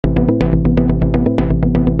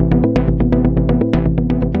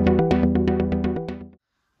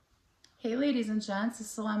and gents,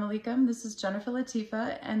 assalamu alaikum. This is Jennifer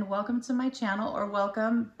Latifa and welcome to my channel, or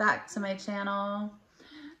welcome back to my channel.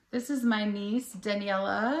 This is my niece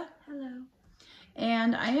Daniela. Hello.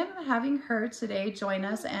 And I am having her today join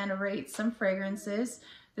us and rate some fragrances.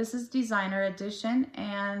 This is designer edition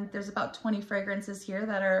and there's about 20 fragrances here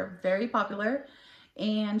that are very popular,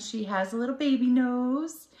 and she has a little baby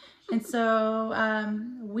nose. And so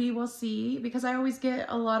we will see, because I always get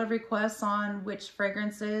a lot of requests on which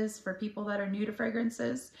fragrances for people that are new to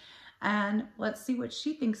fragrances, and let's see what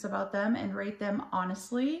she thinks about them and rate them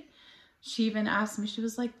honestly. She even asked me, she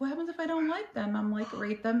was like, what happens if I don't like them? I'm like,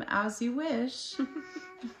 rate them as you wish.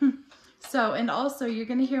 So, and also you're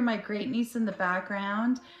gonna hear my great niece in the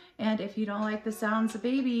background, and if you don't like the sounds of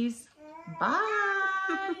babies,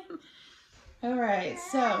 bye. All right,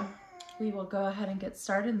 so we will go ahead and get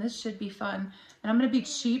started, and this should be fun. And I'm gonna be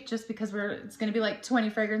cheap just because it's gonna be like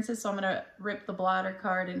 20 fragrances, so I'm gonna rip the blotter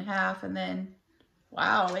card in half, and then,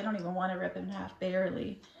 wow, I don't even wanna rip it in half,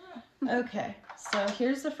 barely. Okay, so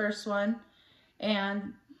here's the first one,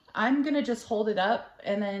 and I'm gonna just hold it up,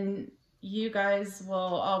 and then you guys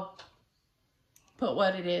will, I'll put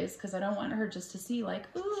what it is, because I don't want her just to see like,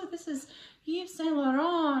 ooh, this is Yves Saint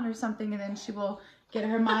Laurent or something, and then she will get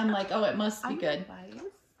her mind like, oh, it must be good.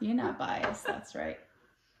 You're not biased, that's right.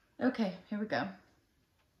 Okay, here we go.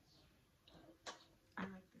 I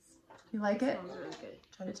like this. You like it? Smells really good.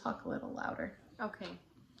 Try to talk a little louder. Okay.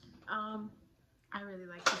 I really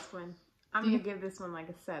like this one. I'm gonna give this one like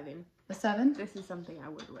a 7. A 7? This is something I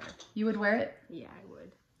would wear. You would wear it? Yeah, I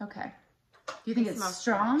would. Okay. Do you think it's smells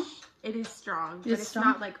strong? fresh. It is strong, but it's strong?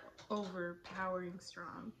 not like overpowering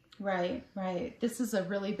strong. Right, right. This is a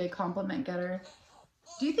really big compliment getter.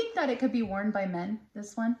 Do you think that it could be worn by men,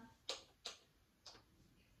 this one?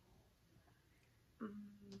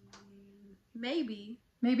 Maybe.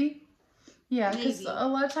 Maybe? Yeah, because Maybe. a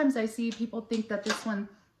lot of times I see people think that this one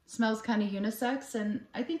smells kind of unisex, and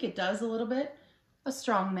I think it does a little bit. A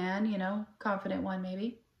strong man, you know, confident one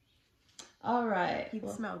maybe. All right. He'd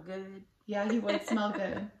smell good. Yeah, he would smell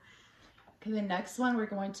good. Okay, the next one we're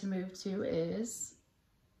going to move to is...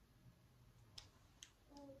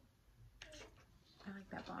 I like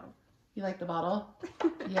that bottle. You like the bottle?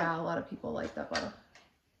 Yeah, a lot of people like that bottle.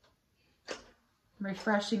 I'm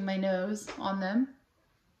refreshing my nose on them.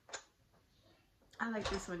 I like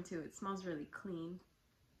this one too. It smells really clean.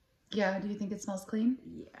 Yeah, do you think it smells clean?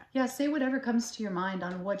 Yeah. Yeah, say whatever comes to your mind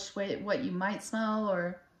on which way, what you might smell,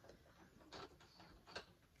 or...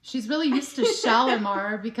 She's really used to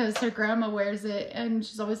Shalimar because her grandma wears it, and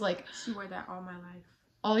she's always like... She wore that all my life.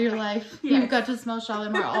 All your life? Yes. You've got to smell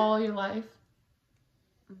Shalimar all your life?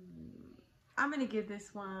 I'm going to give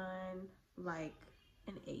this one like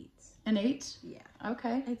an 8. An 8? Yeah.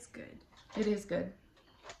 Okay. It's good. It is good.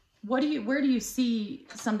 Where do you see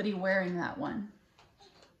somebody wearing that one?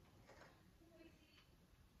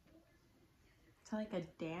 To like a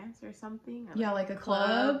dance or something? Or Yeah, like a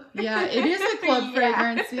club. Yeah, it is a club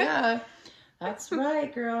fragrance. Yeah, that's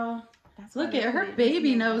right, girl. Look at her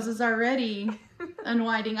baby nose is already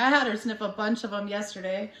unwinding. I had her sniff a bunch of them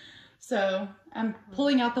yesterday, so I'm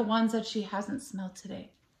pulling out the ones that she hasn't smelled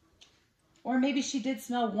today. Or maybe she did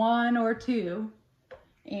smell 1 or 2.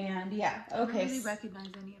 And yeah, okay. I don't really recognize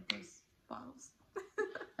any of those bottles.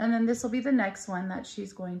 And then this will be the next one that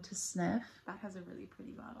she's going to sniff. That has a really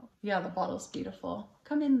pretty bottle. Yeah, the bottle's beautiful.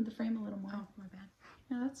 Come in the frame a little more. Oh, my bad.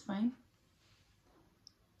 Yeah, that's fine.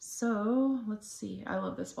 So, let's see. I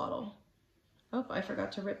love this bottle. Oh, I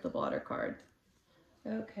forgot to rip the blotter card.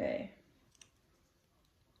 Okay.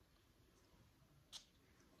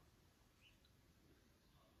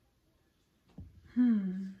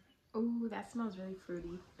 Ooh, that smells really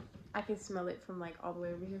fruity. I can smell it from like all the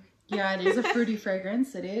way over here. Yeah, it is a fruity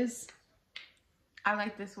fragrance. It is. I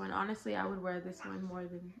like this one. Honestly, I would wear this one more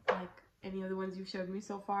than like any of the ones you've showed me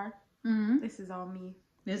so far. This is all me.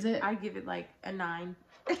 Is it? I give it like a 9.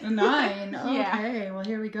 A 9? Oh, Yeah. okay, well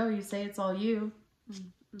here we go. You say it's all you.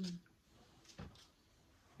 There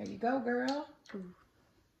you go, girl.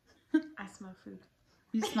 I smell fruit.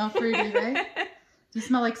 You smell fruity, right? Do you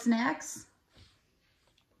smell like snacks?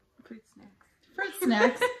 Fruit snacks. Fruit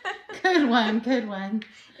snacks. Good one, good one.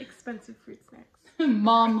 Expensive fruit snacks.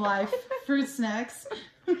 Mom life. Fruit snacks.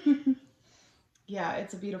 Yeah,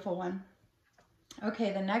 it's a beautiful one.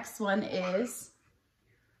 Okay, the next one is...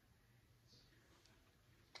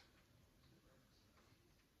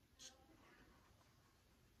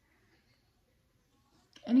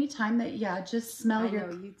 Anytime that, yeah, just smell I know,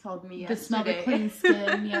 you told me the yesterday. smell the clean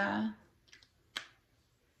skin, yeah.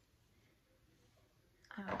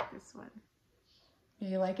 I like this one.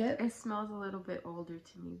 You like it? It smells a little bit older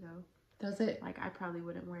to me though. Does it? Like, I probably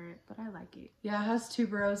wouldn't wear it, but I like it. Yeah, it has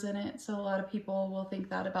tuberose in it, so a lot of people will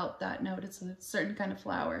think that about that note. It's a certain kind of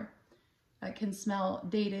flower that can smell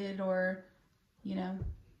dated or, you know.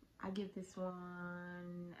 I give this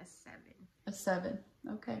one a 7. A 7.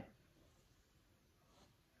 Okay.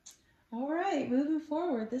 All right, moving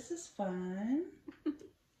forward. This is fun.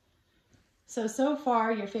 So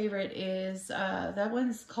far, your favorite is, that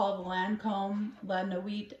one's called Lancome La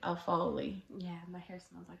Nuit Au Folie. Yeah, my hair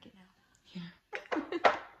smells like it now.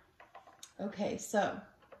 Yeah. Okay, so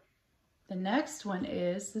the next one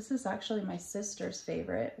is, this is actually my sister's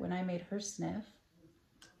favorite when I made her sniff.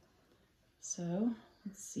 So,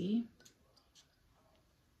 let's see.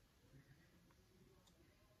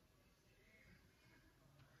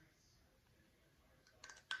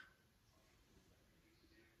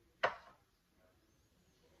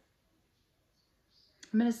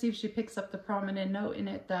 I'm going to see if she picks up the prominent note in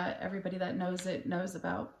it that everybody that knows it knows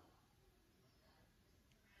about.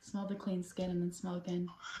 Smell the clean skin and then smell again.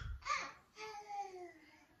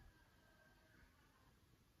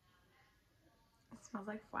 It smells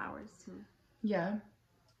like flowers too. Yeah.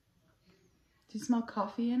 Do you smell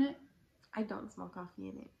coffee in it? I don't smell coffee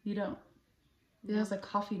in it. You don't? It has a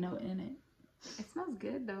coffee note in it. It smells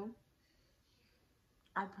good though.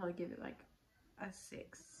 I'd probably give it like a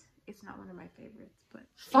 6. It's not one of my favorites, but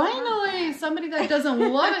finally somebody that doesn't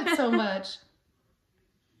love it so much.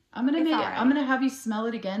 I'm gonna have you smell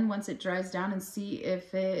it again once it dries down and see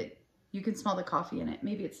if you can smell the coffee in it.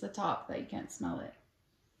 Maybe it's the top that you can't smell it.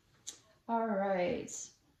 All right.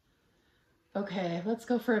 Okay, let's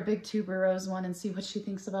go for a big tuberose one and see what she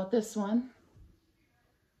thinks about this one.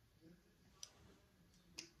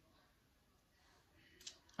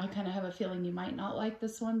 I kind of have a feeling you might not like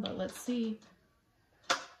this one, but let's see.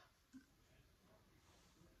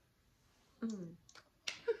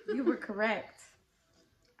 You were correct.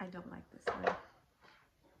 I don't like this one.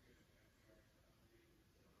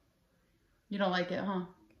 You don't like it, huh?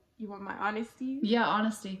 You want my honesty? Yeah,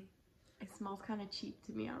 honesty. It smells kind of cheap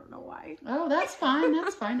to me. I don't know why. Oh, that's fine.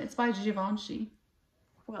 That's fine. It's by Givenchy.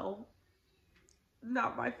 Well,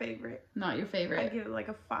 not my favorite. Not your favorite. I give it like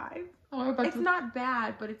a 5. Oh, it's not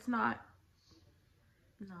bad, but it's not.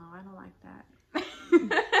 No, I don't like that.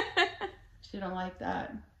 She don't like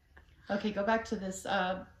that. Okay, go back to this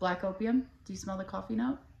black opium. Do you smell the coffee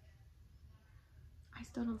note? I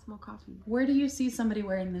still don't smell coffee. Where do you see somebody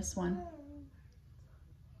wearing this one?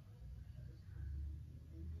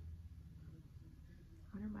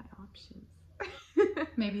 What are my options?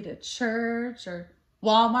 Maybe to church or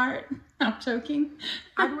Walmart. I'm joking.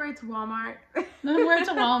 I'd wear it to Walmart. I'd wear it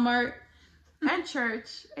to Walmart. And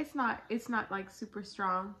church. It's not like super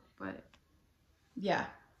strong, but yeah.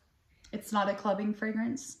 It's not a clubbing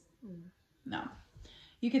fragrance. No.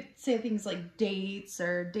 You could say things like dates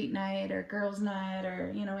or date night or girls night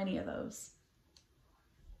or, you know, any of those.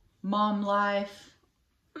 Mom life.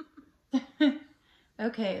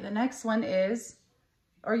 Okay, the next one is,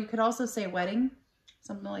 or you could also say wedding,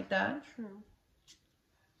 something like that. True.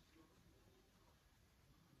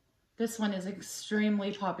 This one is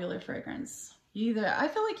extremely popular fragrance. I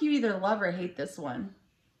feel like you either love or hate this one.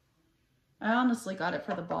 I honestly got it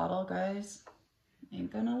for the bottle, guys.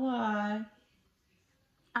 Ain't gonna lie.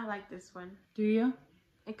 I like this one. Do you?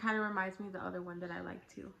 It kind of reminds me of the other one that I like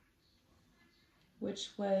too.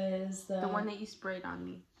 Which was the one that you sprayed on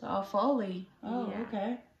me. The Au Folie. Oh, yeah.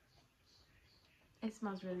 Okay. It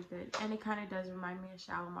smells really good. And it kind of does remind me of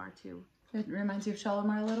Shalimar too. It reminds you of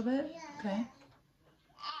Shalimar a little bit? Okay.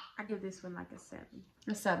 I give this one like a 7.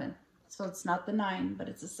 A 7. So it's not the 9, but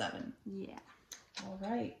it's a 7. Yeah. All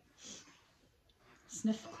right.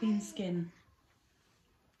 Sniff clean skin.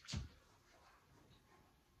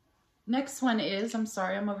 Next one is, I'm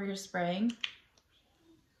sorry, I'm over here spraying.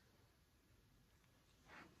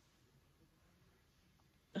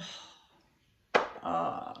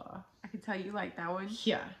 I can tell you like that one.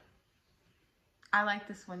 Yeah. I like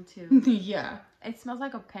this one too. Yeah. It smells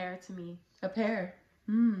like a pear to me. A pear.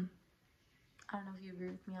 I don't know if you agree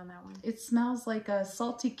with me on that one. It smells like a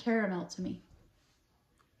salty caramel to me.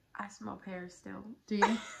 I smell pears still. Do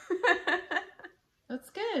you? That's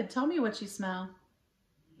good. Tell me what you smell.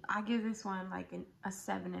 I give this one like a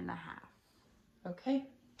 7.5. Okay.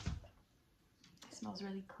 It smells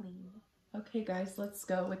really clean. Okay, guys, let's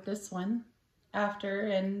go with this one after.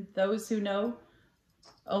 And those who know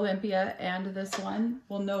Olympia and this one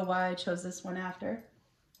will know why I chose this one after.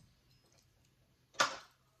 This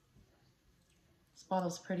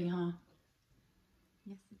bottle's pretty, huh?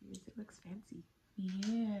 Yes, it is. It looks fancy.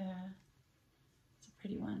 Yeah. It's a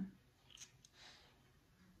pretty one.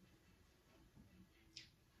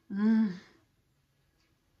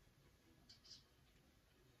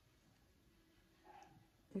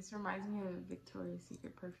 This reminds me of a Victoria's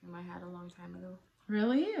Secret perfume I had a long time ago.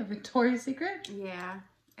 Really? A Victoria's Secret? Yeah.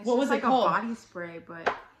 It's what just was like it called? A body spray,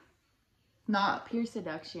 but not Pure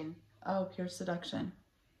Seduction. Oh, Pure Seduction.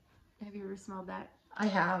 Have you ever smelled that? I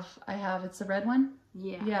have. It's the red one?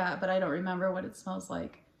 Yeah. Yeah, but I don't remember what it smells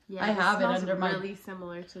like. Yeah, I have it under really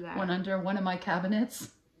similar to that. Under one of my cabinets.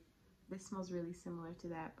 This smells really similar to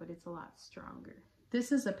that, but it's a lot stronger.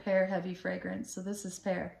 This is a pear heavy fragrance, so this is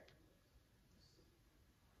pear.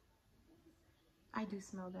 I do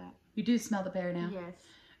smell that. You do smell the pear now? Yes.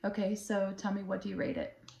 Okay, so tell me, what do you rate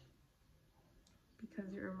it?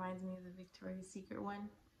 Because it reminds me of the Victoria's Secret one,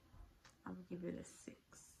 I'm gonna give it a 6.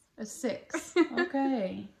 A 6.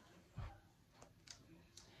 Okay.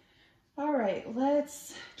 All right,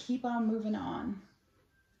 let's keep on moving on.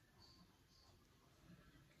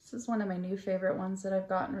 This is one of my new favorite ones that I've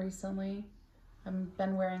gotten recently. I've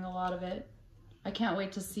been wearing a lot of it. I can't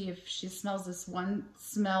wait to see if she smells this one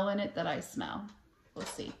smell in it that I smell. We'll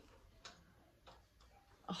see.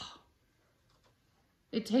 Oh.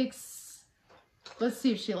 It takes, let's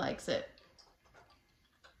see if she likes it.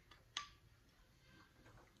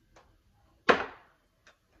 I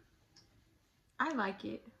like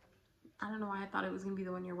it. I don't know why I thought it was going to be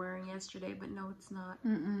the one you're wearing yesterday, but no, it's not.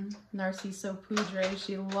 Narciso Poudre,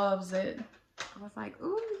 she loves it. I was like,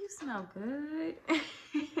 ooh, you smell good.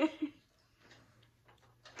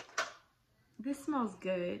 This smells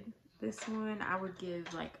good. This one I would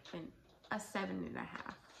give like a 7.5.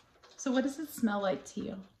 So what does it smell like to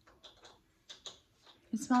you?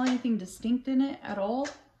 You smell anything distinct in it at all?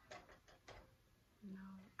 No.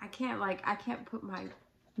 I can't put my...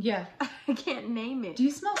 Yeah. I can't name it. Do you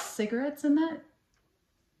smell cigarettes in that?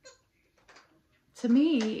 To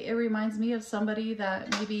me, it reminds me of somebody that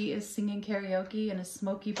maybe is singing karaoke in a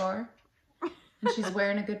smoky bar. And she's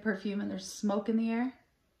wearing a good perfume and there's smoke in the air.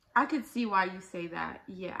 I could see why you say that.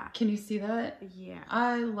 Yeah. Can you see that? Yeah.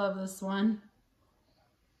 I love this one.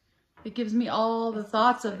 It gives me all the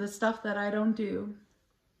thoughts of the stuff that I don't do.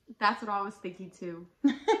 That's what I was thinking too.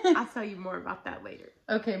 I'll tell you more about that later.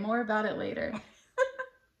 Okay, more about it later.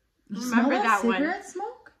 You remember smell that one? Cigarette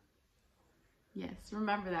smoke? Yes,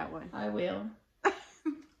 remember that one. I will.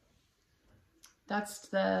 That's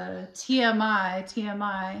the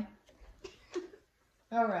TMI.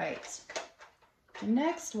 All right. The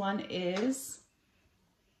next one is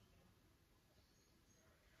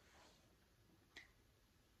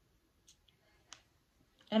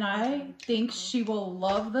and I think she will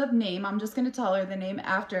love the name. I'm just going to tell her the name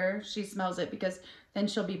after she smells it because then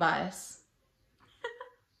she'll be biased.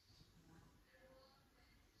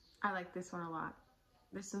 I like this one a lot.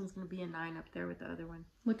 This one's going to be a 9 up there with the other one.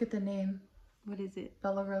 Look at the name. What is it?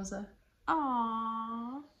 Bella Rosa.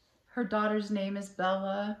 Aww. Her daughter's name is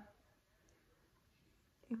Bella.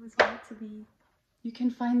 It was meant to be. You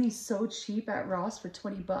can find these so cheap at Ross for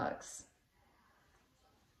 20 bucks.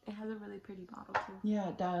 It has a really pretty bottle too. Yeah,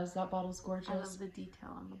 it does. That bottle's gorgeous. I love the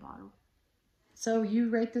detail on the bottle. So you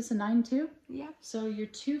rate this a 9 too? Yeah. So your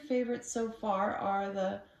 2 favorites so far are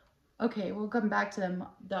the, okay, we'll come back to them,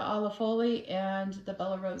 the Olafoli and the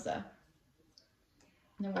Bella Rosa.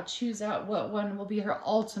 And then we'll choose out what one will be her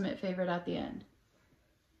ultimate favorite at the end.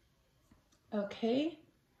 Okay.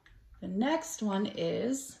 The next one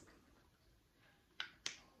is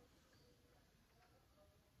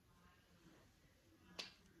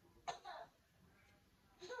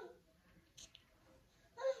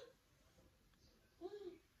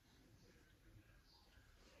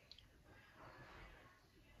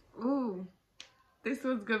ooh, this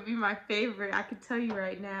one's gonna be my favorite. I can tell you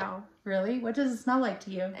right now. Really? What does it smell like to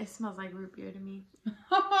you? It smells like root beer to me.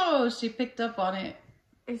 Oh, she picked up on it.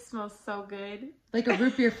 It smells so good. Like a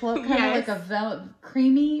root beer float, kind Yes. of like a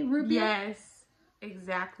creamy root beer? Yes,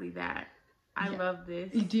 exactly that. I love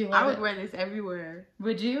this. You do love I would it? wear this everywhere.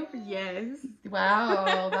 Would you? Yes.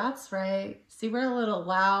 Wow, that's right. See, we're a little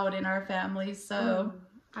loud in our family, so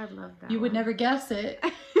I love that. you would never guess it.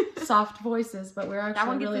 Soft voices, but we're that actually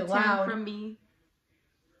one gets really a 10 loud. from me.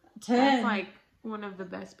 10. That's like one of the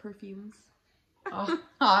best perfumes. Oh,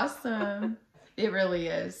 awesome. It really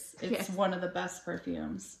is. It's Yes. one of the best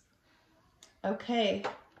perfumes. Okay,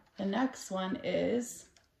 the next one is...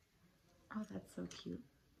 Oh, that's so cute.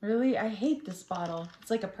 Really? I hate this bottle.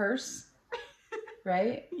 It's like a purse,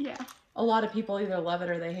 right? Yeah. A lot of people either love it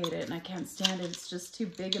or they hate it, and I can't stand it. It's just too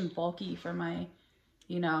big and bulky for my,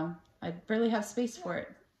 you know, I barely have space for it.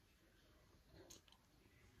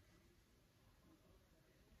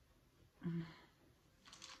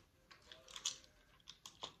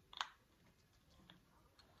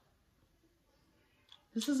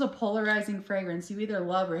 This is a polarizing fragrance. You either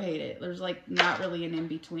love or hate it. There's like not really an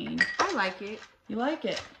in-between. I like it. You like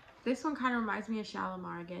it? This one kind of reminds me of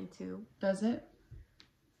Shalimar again, too. Does it?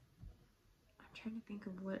 I'm trying to think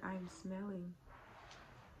of what I'm smelling.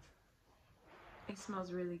 It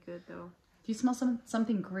smells really good, though. Do you smell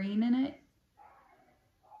something green in it?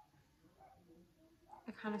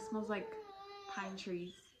 It kind of smells like pine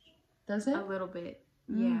trees. Does it? A little bit,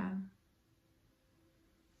 yeah.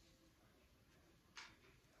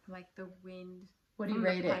 Like the wind. What do you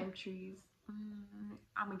rate it? Pine trees.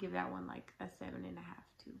 I'm gonna give that one like a 7.5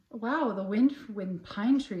 too. Wow, the wind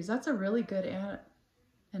pine trees. That's a really good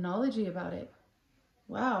analogy about it.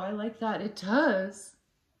 Wow, I like that. It does.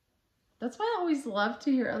 That's why I always love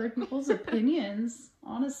to hear other people's opinions,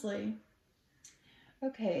 honestly.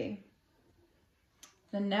 Okay.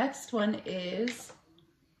 The next one is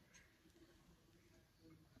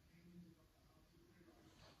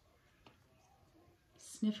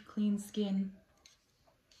Sniff Clean Skin.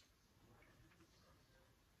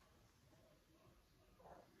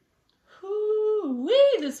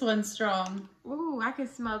 Ooh-wee, this one's strong. Ooh, I can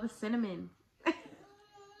smell the cinnamon.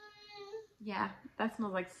 Yeah, that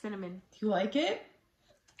smells like cinnamon. Do you like it?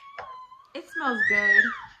 It smells good.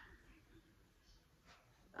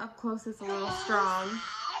 Up close, it's a little strong.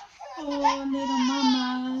 Oh, little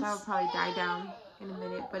mamas. That will probably die down in a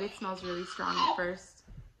minute, but it smells really strong at first.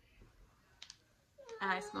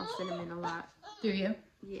 And I smell cinnamon a lot. Do you?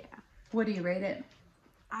 Yeah. What do you rate it?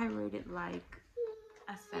 I rate it like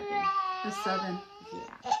a 7. A 7.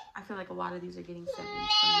 Yeah. I feel like a lot of these are getting 7s from me.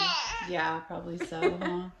 Yeah, probably so,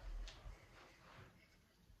 huh?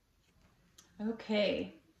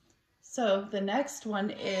 Okay. So the next one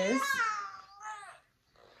is...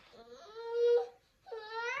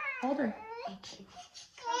 Hold her.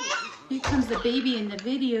 Here comes the baby in the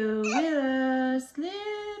video with us.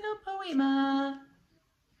 Little Poema.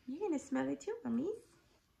 You're going to smell it too, mommy.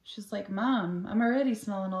 She's like, Mom, I'm already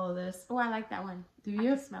smelling all of this. Oh, I like that one. Do I you?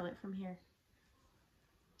 can smell it from here.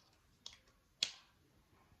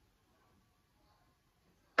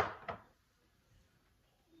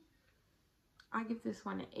 I give this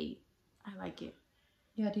one an 8. I like it.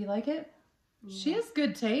 Yeah, do you like it? Yeah. She has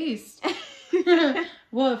good taste.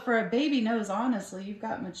 Well, for a baby nose, honestly, you've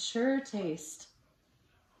got mature taste.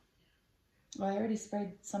 Well, I already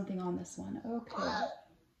sprayed something on this one. Okay.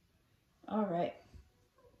 All right.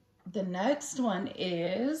 The next one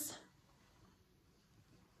is...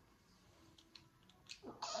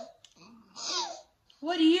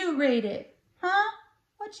 What do you rate it? Huh?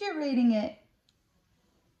 What you rating it?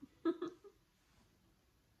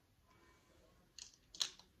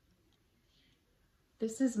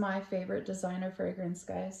 This is my favorite designer fragrance,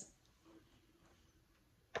 guys.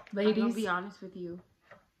 Ladies. I'm gonna be honest with you.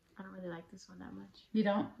 I don't really like this one that much. You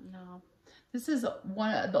don't? No. This is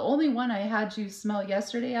the only one I had you smell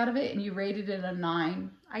yesterday out of it, and you rated it a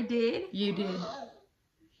 9. I did? You did.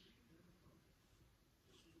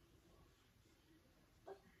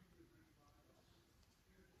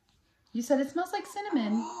 You said it smells like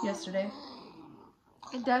cinnamon yesterday.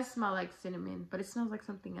 It does smell like cinnamon, but it smells like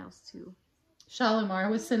something else too. Shalimar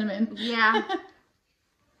with cinnamon. Yeah.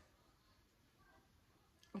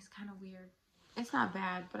 It's kind of weird. It's not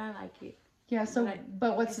bad, but I like it. Yeah, so,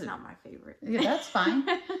 but what's it's not my favorite. Yeah, that's fine.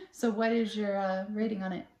 So what is your rating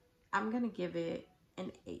on it? I'm going to give it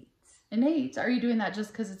an 8. An 8? Are you doing that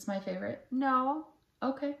just because it's my favorite? No.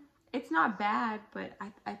 Okay. It's not bad, but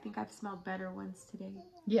I think I've smelled better ones today.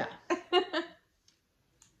 Yeah.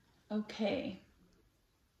 Okay.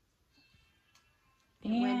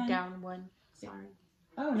 It went down 1. Sorry.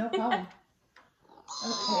 Oh, no problem.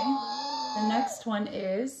 Okay. The next one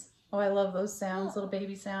is... Oh, I love those sounds, little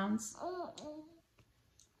baby sounds.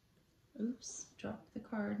 Oops, dropped the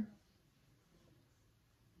card.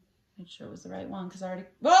 Make sure it was the right one because I already...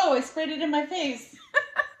 Whoa, I sprayed it in my face.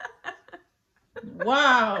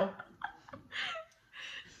 Wow.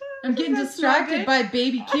 I'm getting distracted by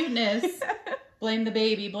baby cuteness. Blame the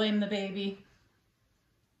baby, blame the baby.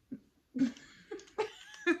 Does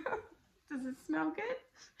it smell good?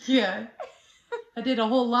 Yeah. I did a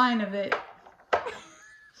whole line of it.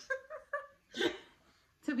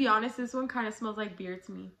 To be honest, this one kind of smells like beer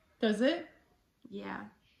to me. Does it? Yeah.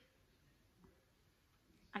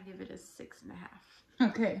 I give it a 6.5.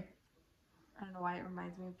 Okay. I don't know why it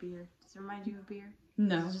reminds me of beer. Does it remind you of beer?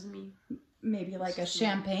 No. It's just me. Maybe like a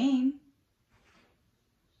champagne.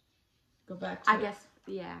 Go back to I guess,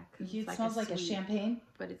 yeah. It smells like a champagne.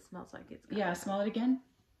 But it smells like it's... Yeah, smell it again.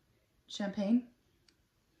 Champagne.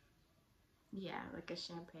 Yeah, like a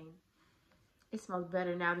champagne. It smells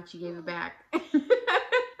better now that you gave it back.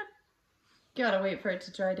 Gotta wait for it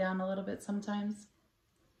to dry down a little bit sometimes.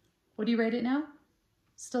 What do you rate it now?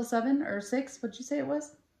 Still 7 or 6? What'd you say it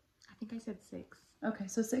was? I think I said 6. Okay,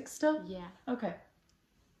 so 6 still? Yeah. Okay.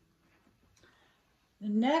 The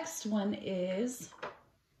next one is...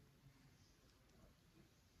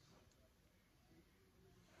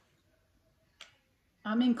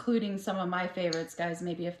 I'm including some of my favorites, guys,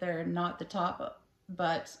 maybe if they're not the top,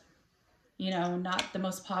 but, you know, not the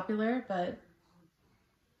most popular, but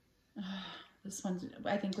this one,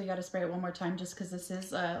 I think we got to spray it one more time just because this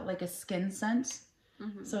is like a skin scent.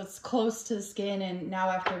 So it's close to the skin, and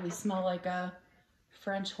now after we smell like a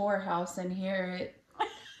French whorehouse in here,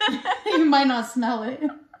 you might not smell it.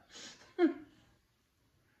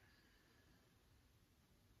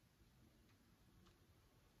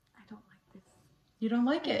 You don't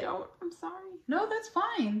like it? I don't. I'm sorry. No, that's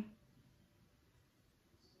fine.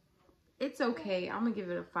 It's okay. I'm going to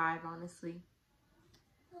give it a 5, honestly.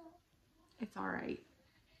 It's all right.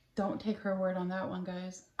 Don't take her word on that one,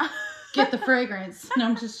 guys. Get the fragrance. No,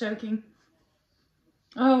 I'm just joking.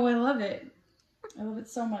 Oh, I love it. I love it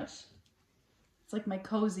so much. It's like my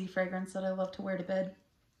cozy fragrance that I love to wear to bed.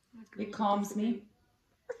 It calms me.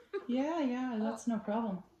 Yeah, that's no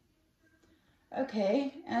problem.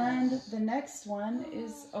 Okay, and the next one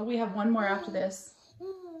is, oh, we have one more after this.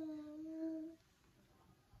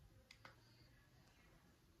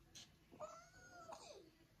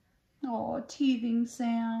 Oh, teething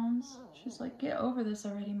sounds. She's like, get over this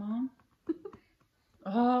already, Mom.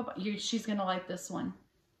 Oh, she's gonna like this one.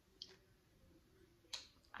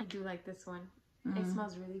 I do like this one. It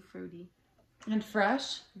smells really fruity. And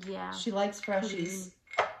fresh? Yeah. She likes freshies.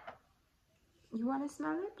 You want to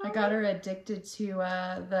smell it, Mom? I got her addicted to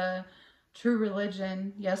the True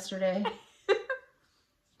Religion yesterday.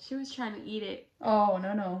 She was trying to eat it. Oh,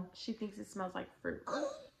 no. She thinks it smells like fruit.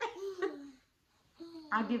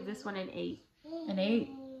 I'll give this one an 8. An 8.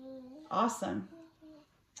 Awesome.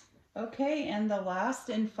 Okay, and the last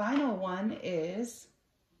and final one is...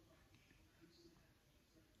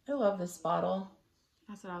 I love this bottle.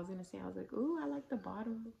 That's what I was going to say. I was like, ooh, I like the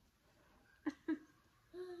bottle.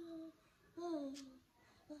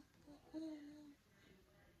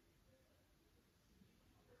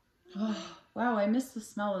 Oh, wow, I miss the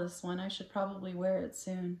smell of this one. I should probably wear it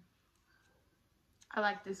soon. I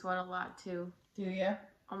like this one a lot too. Do you?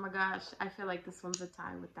 Oh my gosh, I feel like this one's a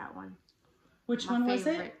tie with that one. Which one was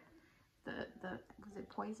it? The was it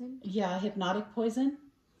Poison? Yeah, Hypnotic Poison.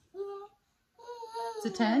 It's a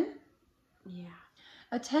 10? Yeah.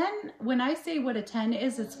 A 10, when I say what a 10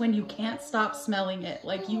 is, it's when you can't stop smelling it.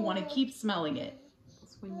 Like you want to keep smelling it.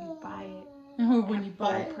 It's when you buy it. Or when you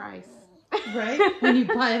buy full it. Price. Right? When you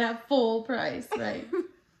buy it at full price, right?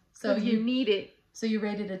 So you need it. So you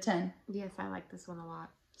rated a 10. Yes, I like this one a lot.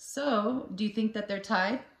 So, do you think that they're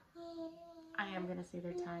tied? I am going to say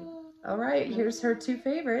they're tied. All right, here's her 2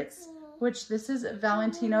 favorites, which this is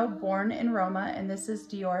Valentino Born in Roma, and this is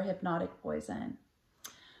Dior Hypnotic Poison.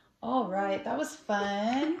 All right, that was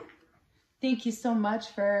fun. Thank you so much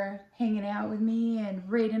for hanging out with me and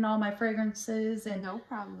rating all my fragrances and no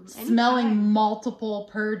problem. Smelling multiple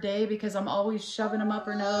per day because I'm always shoving them up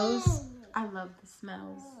her nose. I love the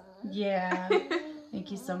smells. Yeah, thank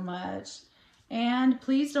you so much. And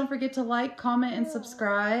please don't forget to like, comment, and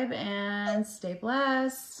subscribe, and stay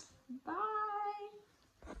blessed. Bye.